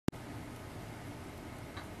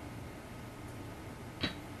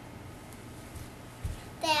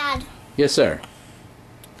Yes, sir.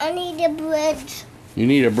 I need a bridge. You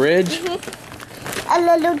need a bridge? A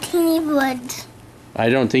little teeny bridge. I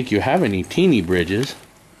don't think you have any teeny bridges.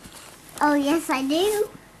 Oh, yes, I do.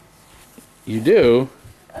 You do?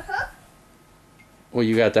 Uh-huh. Well,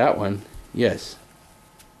 you got that one. Yes.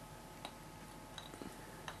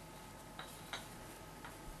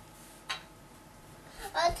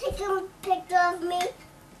 Take a picture of me.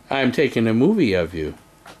 I'm taking a movie of you.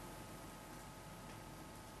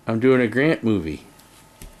 I'm doing a Grant movie.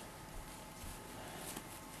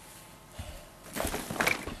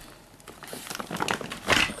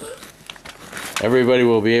 Everybody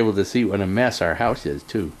will be able to see what a mess our house is,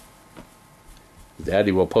 too.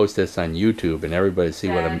 Daddy will post this on YouTube and everybody see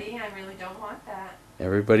what a... Daddy, I really don't want that.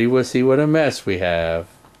 Everybody will see what a mess we have.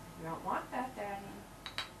 You don't want that, Daddy.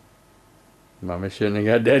 Mama shouldn't have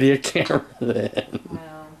got Daddy a camera then.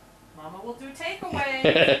 Well, Mama will do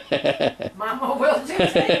takeaways. Mama will do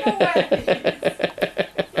takeaways.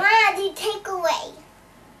 Daddy, take away.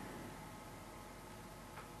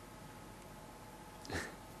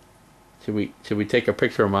 Should we take a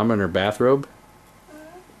picture of Mama in her bathrobe?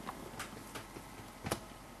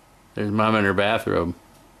 There's Mama in her bathrobe,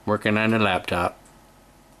 working on her laptop.